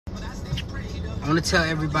I want to tell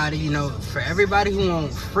everybody, for everybody who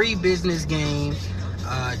wants free business game,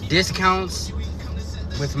 discounts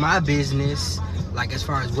with my business, like as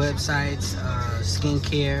far as websites,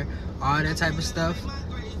 skincare, all that type of stuff.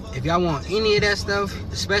 If y'all want any of that stuff,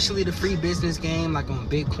 especially the free business game, like on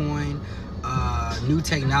Bitcoin, new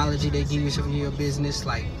technology they give you for your business,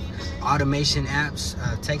 like automation apps,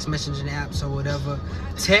 text messaging apps or whatever,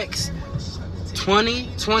 text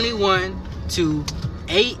 2021 to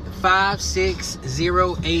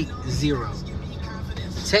 856080.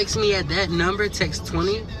 Text me at that number, text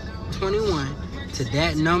 2021 to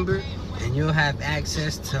that number, and you'll have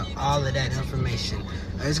access to all of that information.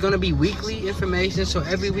 It's going to be weekly information, so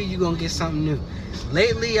every week you're going to get something new.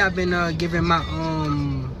 Lately, I've been giving my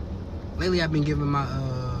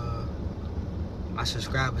my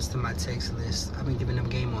subscribers to my text list. I've been giving them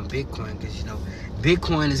game on Bitcoin because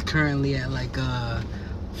Bitcoin is currently at like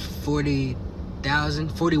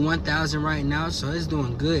 41,000 right now, so it's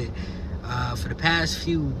doing good. For the past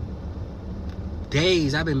few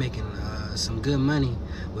days, I've been making some good money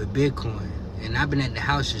with Bitcoin, and I've been at the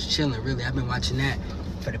house just chilling. Really, I've been watching that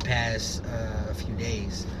for the past few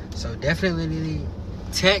days. So definitely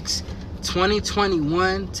text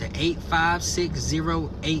 2021 to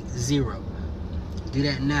 856080. Do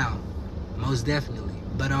that now, most definitely.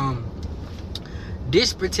 But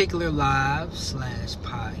this particular live /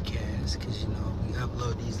 podcast, because we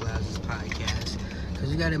upload these lives as podcasts,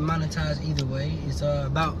 because you got to monetize either way. It's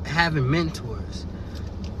about having mentors.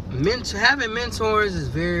 Having mentors is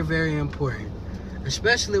very, very important,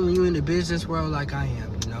 especially when you're in the business world like I am.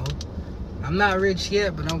 I'm not rich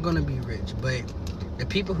yet, but I'm gonna be rich. But the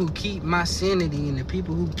people who keep my sanity and the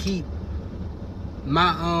people who keep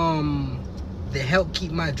my that help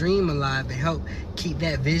keep my dream alive and help keep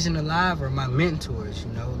that vision alive are my mentors.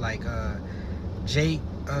 Like Jake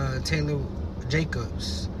Taylor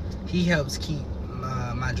Jacobs. He helps keep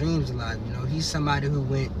my dreams alive. He's somebody who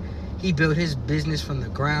he built his business from the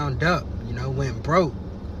ground up. Went broke.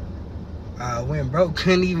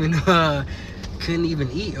 Couldn't even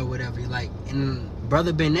eat or whatever. Like, and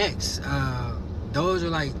Brother Ben X. Those are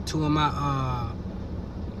like two of my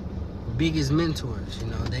biggest mentors.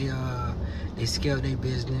 They scaled their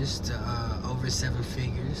business to over 7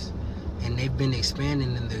 figures, and they've been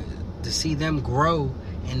expanding, and to see them grow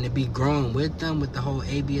and to be growing with them with the whole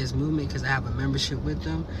ABS movement, because I have a membership with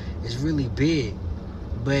them, is really big.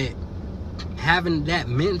 But having that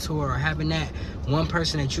mentor, or having that one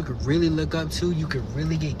person that you could really look up to, you could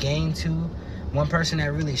really get game to, one person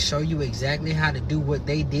that really show you exactly how to do what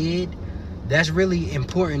they did, that's really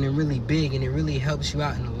important and really big, and it really helps you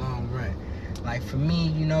out in the long run. Like for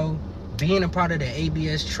me, being a part of the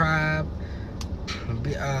ABS tribe,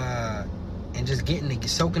 and just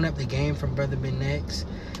soaking up the game from Brother Ben X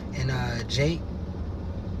and Jake,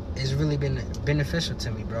 has really been beneficial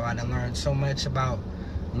to me, bro. I done learned so much about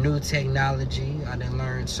new technology. I done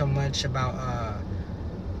learned so much about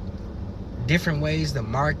different ways to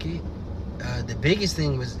market. The biggest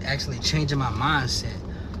thing was actually changing my mindset.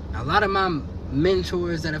 Now, a lot of my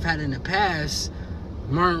mentors that I've had in the past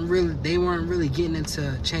weren't really getting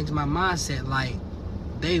into changing my mindset like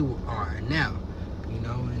they are now.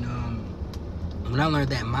 And when I learned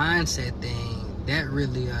that mindset thing, that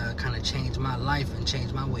really kind of changed my life and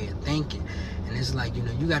changed my way of thinking. And it's like,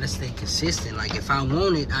 you got to stay consistent. Like, if I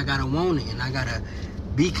want it, I got to want it. And I got to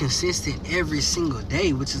be consistent every single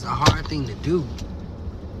day, which is a hard thing to do.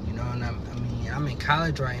 And I'm in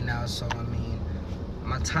college right now, so,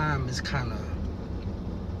 my time is kind of,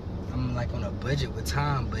 I'm like on a budget with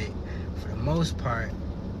time, but for the most part,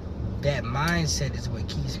 that mindset is what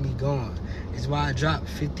keeps me going. It's why I drop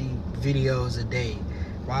 50 videos a day,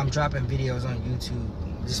 why I'm dropping videos on YouTube.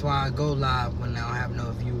 That's why I go live when I don't have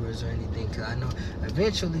no viewers or anything, because I know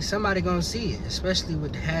eventually somebody gonna see it, especially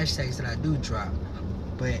with the hashtags that I do drop.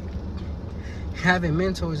 But having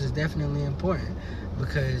mentors is definitely important,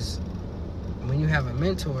 because when you have a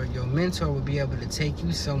mentor, your mentor will be able to take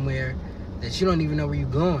you somewhere that you don't even know where you're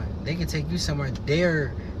going. They can take you somewhere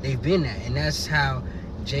they've been at. And that's how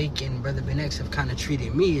Jake and Brother Ben X have kind of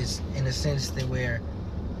treated me, is in a sense that where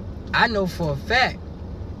I know for a fact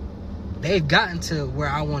they've gotten to where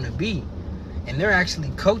I want to be. And they're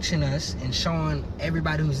actually coaching us and showing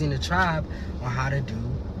everybody who's in the tribe on how to do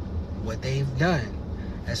what they've done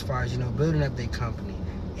as far as, building up their company.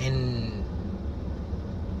 And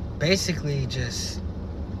basically just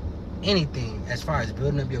anything as far as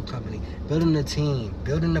building up your company, building the team,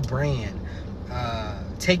 building the brand,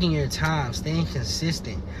 taking your time, staying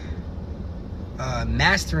consistent,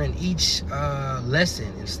 mastering each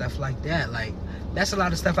lesson and stuff like that. Like, that's a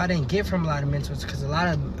lot of stuff I didn't get from a lot of mentors, because a lot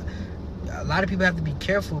of a lot of people have to be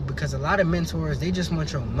careful because a lot of mentors, they just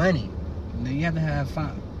want your money. You know, you have to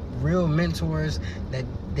find real mentors that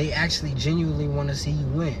they actually genuinely want to see you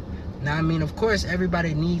win. Now, I mean, of course,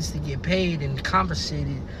 everybody needs to get paid and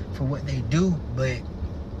compensated for what they do, but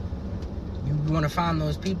you want to find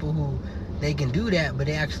those people who they can do that, but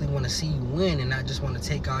they actually want to see you win and not just want to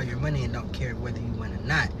take all your money and don't care whether you win or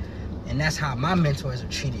not. And that's how my mentors have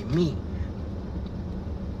treated me.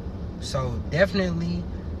 So definitely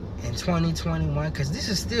in 2021, because this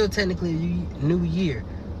is still technically a new year.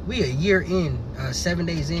 We a year in, 7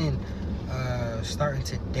 days in, starting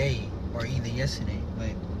today or either yesterday. But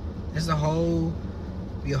it's a whole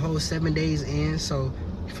 7 days in. So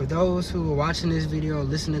for those who are watching this video or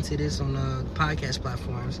listening to this on the podcast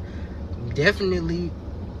platforms, definitely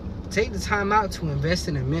take the time out to invest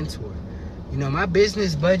in a mentor. You know, my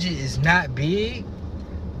business budget is not big,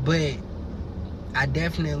 but I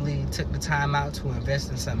definitely took the time out to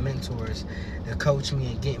invest in some mentors to coach me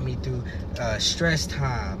and get me through stress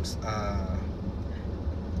times,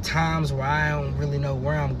 times where I don't really know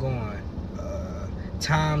where I'm going,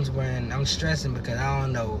 times when I'm stressing because I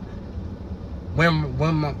don't know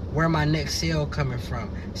where my next sale coming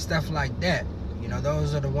from, stuff like that. You know,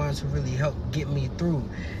 those are the ones who really help get me through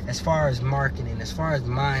as far as marketing, as far as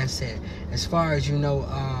mindset, as far as, you know,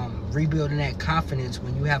 rebuilding that confidence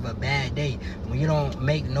when you have a bad day, when you don't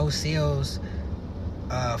make no sales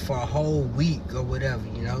for a whole week or whatever.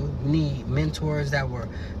 You know, you need mentors that were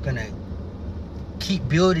gonna keep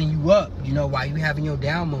building you up, you know, while you having your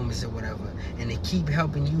down moments or whatever, and they keep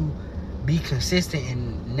helping you be consistent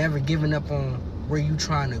and never giving up on where you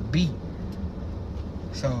trying to be.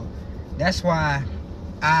 So that's why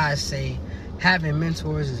I say having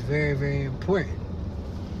mentors is very, very important.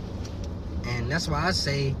 And that's why I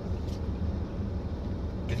say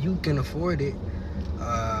if you can afford it,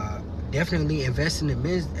 definitely invest in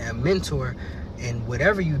a mentor in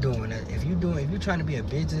whatever you're doing. If you're trying to be a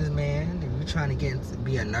businessman, if you're trying to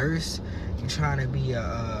be a nurse, you're trying to be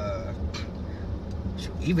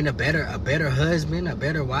even a better husband, a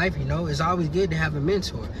better wife, you know, it's always good to have a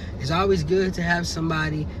mentor. It's always good to have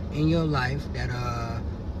somebody in your life that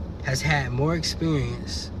has had more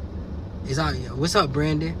experience. What's up,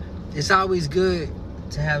 Brandon? It's always good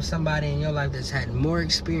to have somebody in your life that's had more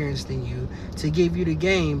experience than you to give you the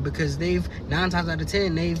game, because 9 times out of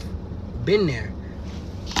 10 they've been there.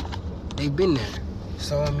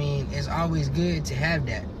 So I mean, it's always good to have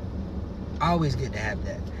that. Always good to have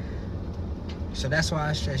that. So that's why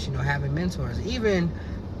I stress, you know, having mentors, even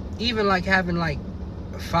like having like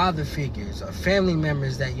father figures or family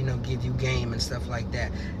members that, you know, give you game and stuff like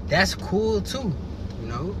that. That's cool too, you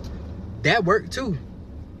know. That work too.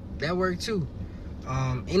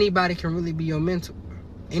 Anybody can really be your mentor.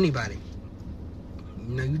 Anybody.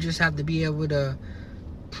 You know, you just have to be able to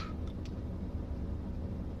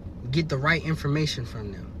get the right information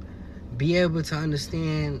from them. Be able to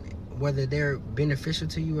understand whether they're beneficial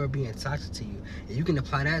to you or being toxic to you. And you can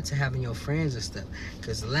apply that to having your friends and stuff.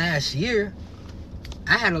 Because last year,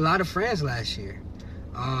 I had a lot of friends last year.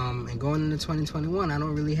 And going into 2021, I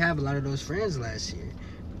don't really have a lot of those friends last year.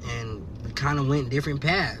 And we kind of went different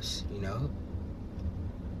paths, you know.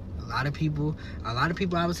 A lot of people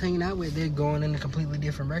I was hanging out with, they're going in a completely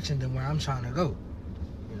different direction than where I'm trying to go,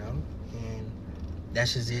 you know. And that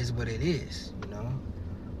just is what it is, you know.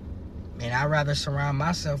 And I'd rather surround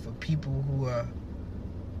myself with people who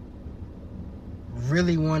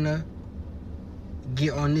really want to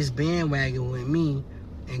get on this bandwagon with me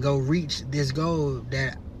and go reach this goal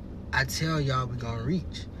that I tell y'all we're going to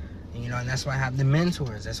reach. And, you know, and that's why I have the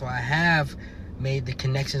mentors. That's why I have made the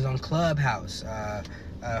connections on Clubhouse.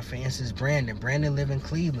 For instance, Brandon live in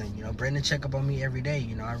Cleveland. You know, Brandon check up on me every day.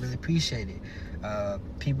 You know, I really appreciate it.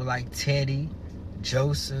 People like Teddy,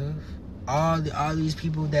 Joseph, all these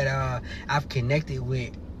people that I've connected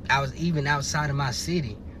with. I was even outside of my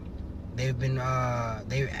city. They've been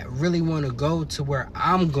they really want to go to where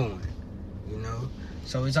I'm going, you know.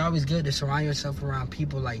 So it's always good to surround yourself around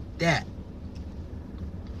people like that.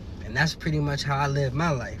 And that's pretty much how I live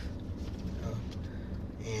my life, you know?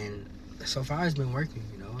 And so far it's been working,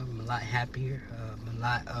 you know. I'm a lot happier, I'm a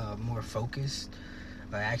lot more focused.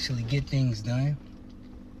 I actually get things done,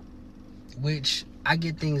 which I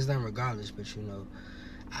get things done regardless, but you know,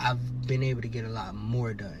 I've been able to get a lot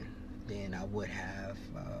more done than I would have,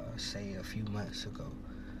 say, a few months ago.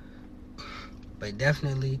 But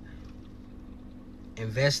definitely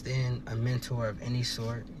invest in a mentor of any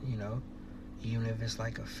sort, you know, even if it's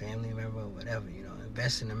like a family member or whatever, you know,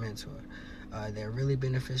 invest in a mentor. They're really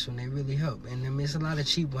beneficial and they really help. And I mean, there's a lot of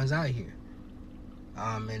cheap ones out here.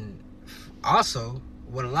 And also,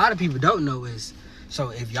 what a lot of people don't know is So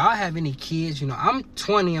if y'all have any kids, I'm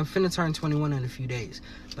 20. I'm finna turn 21 in a few days.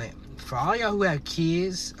 But for all y'all who have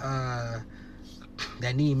kids that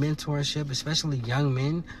need mentorship, especially young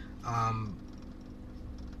men,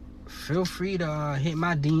 feel free to hit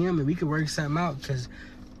my DM and we can work something out. Because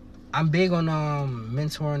I'm big on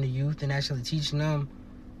mentoring the youth and actually teaching them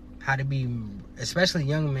how to be, especially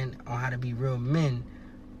young men, on how to be real men.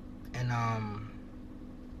 And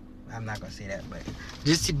I'm not gonna say that, but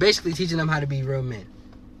just basically teaching them how to be real men.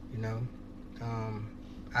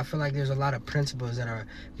 I feel like there's a lot of principles that are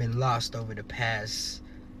been lost over the past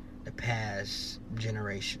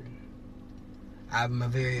generation. I'm a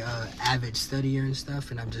very avid studier and stuff,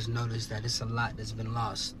 and I've just noticed that it's a lot that's been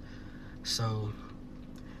lost. So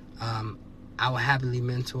I will happily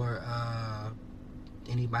mentor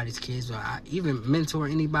anybody's kids, or I even mentor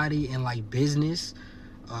anybody in like business.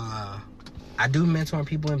 I do mentor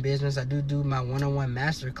people in business. I do my one-on-one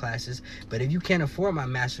master classes. But if you can't afford my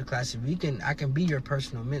master classes, I can be your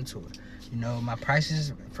personal mentor. My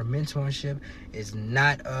prices for mentorship is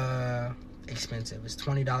not expensive. It's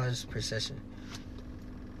 $20 per session.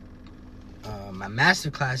 My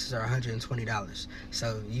master classes are $120.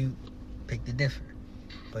 So you pick the difference.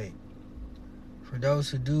 But for those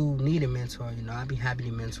who do need a mentor, I'd be happy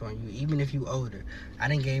to mentor you, even if you older. I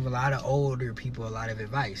done gave a lot of older people a lot of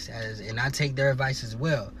advice, and I take their advice as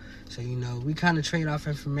well. So, we kind of trade off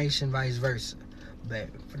information, vice versa. But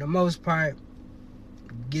for the most part,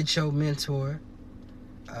 get your mentor,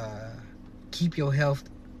 keep your health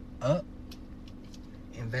up,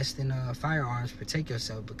 invest in firearms, protect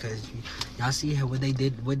yourself, because y'all see what they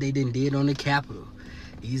did on the Capitol.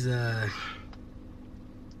 These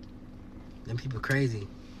them people crazy.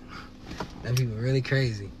 Them people really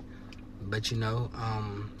crazy. But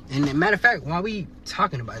and matter of fact, while we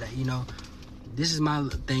talking about that, this is my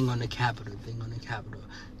thing on the Capitol.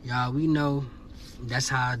 Y'all, we know that's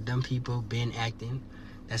how them people been acting.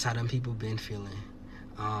 That's how them people been feeling.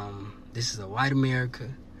 This is a white America.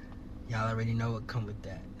 Y'all already know what come with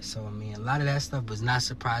that. So a lot of that stuff was not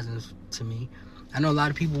surprising to me. I know a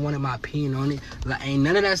lot of people wanted my opinion on it. Ain't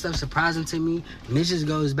none of that stuff surprising to me. And this just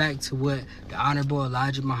goes back to what the Honorable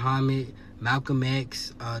Elijah Muhammad, Malcolm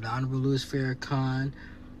X, the Honorable Louis Farrakhan,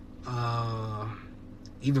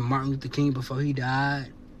 even Martin Luther King before he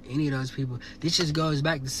died, any of those people. This just goes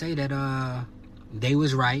back to say that they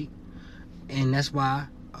was right. And that's why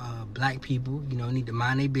black people, need to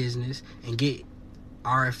mind their business and get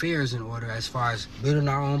our affairs in order as far as building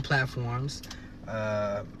our own platforms,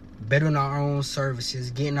 bettering our own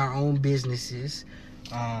services, getting our own businesses,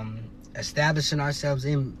 establishing ourselves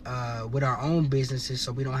in with our own businesses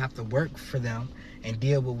so we don't have to work for them and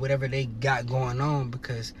deal with whatever they got going on,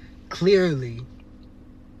 because clearly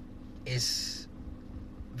it's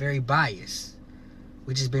very biased,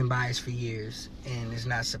 which has been biased for years, and it's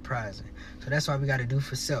not surprising. So that's why we got to do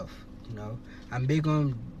for self. I'm big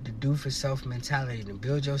on the do for self mentality, to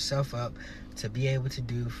build yourself up to be able to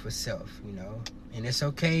do for self. And it's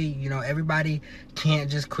okay, everybody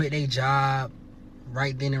can't just quit their job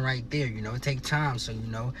right then and right there. It takes time. So,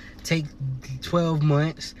 take 12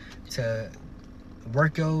 months to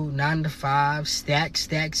work your 9 to 5, stack.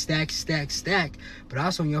 But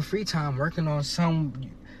also in your free time, working on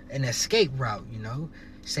an escape route,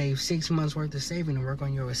 Save 6 months worth of saving and work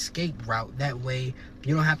on your escape route. That way,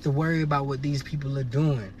 you don't have to worry about what these people are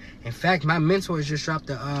doing. In fact, my mentors just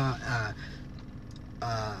dropped a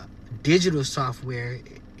digital software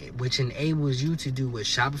which enables you to do what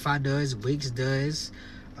Shopify does, Wix does,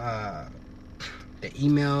 the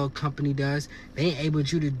email company does. They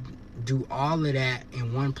enabled you to do all of that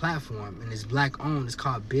in one platform, and it's black owned. It's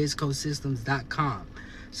called bizcosystems.com.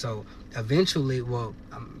 So eventually,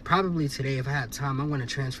 probably today, if I have time, I'm going to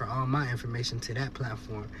transfer all my information to that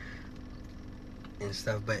platform and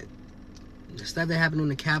stuff. But the stuff that happened on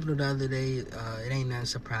the Capitol the other day, it ain't nothing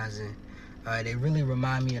surprising. They really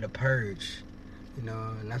remind me of the Purge,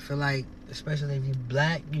 and I feel like, especially if you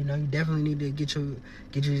black, you definitely need to get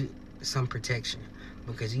you some protection,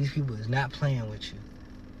 because these people is not playing with you.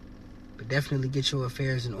 But definitely get your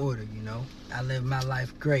affairs in order. I live my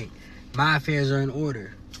life great. My affairs are in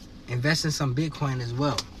order. Invest in some Bitcoin as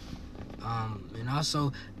well. And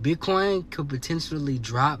also, Bitcoin could potentially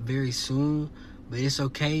drop very soon, but it's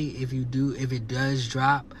okay if it does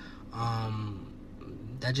drop.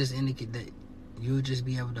 That just indicates that you'll just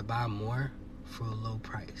be able to buy more for a low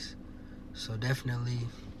price. So definitely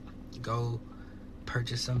go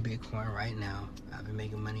purchase some Bitcoin right now. I've been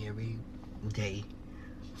making money every day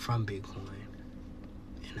from Bitcoin.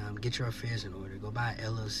 And get your affairs in order. Go buy an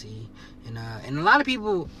LLC. And a lot of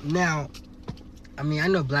people now, I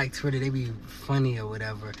know Black Twitter, they be funny or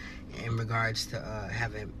whatever. in regards to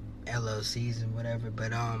having LLCs and whatever.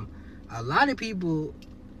 But a lot of people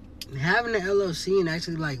having an LLC and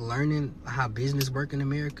actually like learning how business work in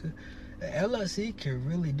America, the LLC can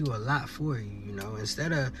really do a lot for you. You know,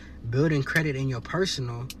 instead of building credit in your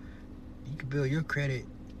personal, you can build your credit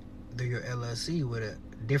through your LLC with a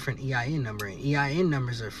different EIN number. And EIN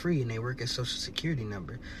numbers are free and they work as Social Security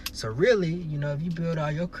number. So really, you know, if you build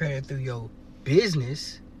all your credit through your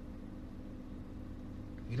business,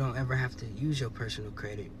 you don't ever have to use your personal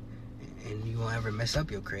credit, and you won't ever mess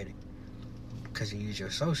up your credit because you use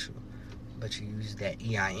your social. But you use that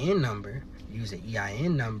EIN number, use an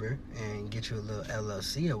EIN number and get you a little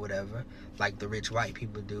LLC or whatever, like the rich white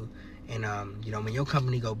people do. And you know, when your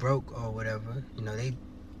company go broke or whatever, you know, they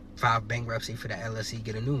file bankruptcy for that LLC,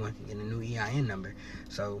 get a new one, get a new EIN number.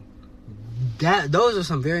 So those are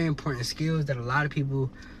some very important skills that a lot of people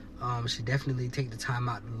should definitely take the time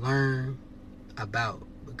out to learn about,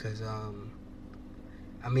 because I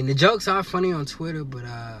mean, the jokes are funny on Twitter, but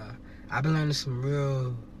I've been learning some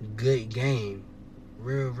real good game,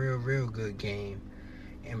 real good game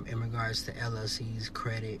in regards to LLCs,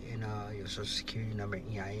 credit, and your Social Security number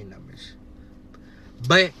and EIN numbers.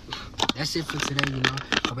 But that's it for today, you know.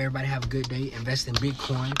 Hope everybody have a good day. Invest in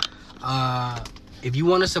Bitcoin. If you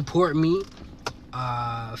want to support me,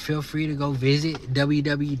 feel free to go visit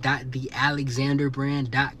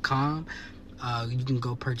www.thealexanderbrand.com. You can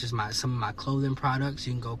go purchase some of my clothing products.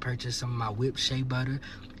 You can go purchase some of my whipped shea butter,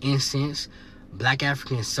 incense, black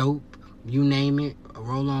African soap, you name it,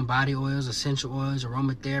 roll-on body oils, essential oils,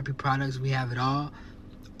 aromatherapy products. We have it all.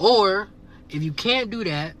 Or if you can't do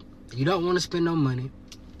that, you don't want to spend no money,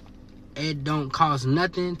 it don't cost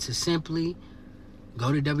nothing to simply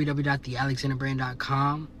go to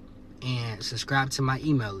www.thealexanderbrand.com and subscribe to my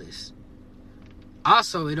email list.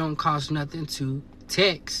 Also, it don't cost nothing to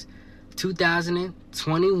text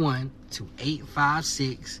 2021 to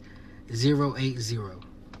 856-080.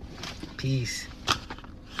 Peace.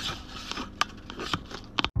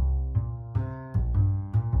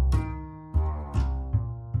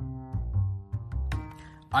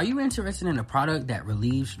 Are you interested in a product that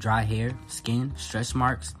relieves dry hair, skin, stretch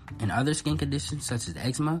marks, and other skin conditions such as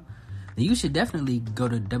eczema? Then you should definitely go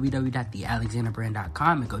to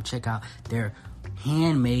www.thealexanderbrand.com and go check out their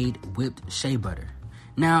handmade whipped shea butter.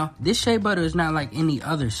 Now, this shea butter is not like any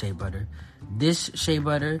other shea butter. This shea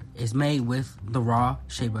butter is made with the raw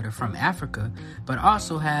shea butter from Africa, but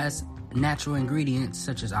also has natural ingredients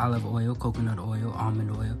such as olive oil, coconut oil,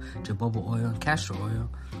 almond oil, jojoba oil, and castor oil,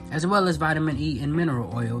 as well as vitamin E and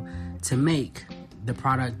mineral oil to make the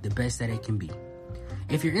product the best that it can be.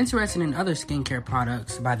 If you're interested in other skincare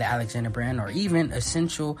products by the Alexander brand or even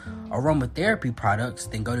essential aromatherapy products,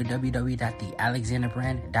 then go to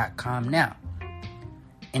www.thealexanderbrand.com now.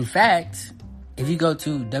 In fact, if you go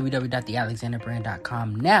to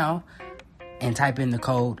www.thealexanderbrand.com now and type in the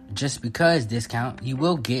code Just Because discount, you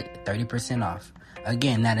will get 30% off.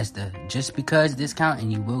 Again, that is the Just Because discount,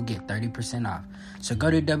 and you will get 30% off. So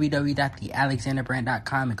go to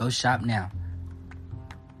www.thealexanderbrand.com and go shop now.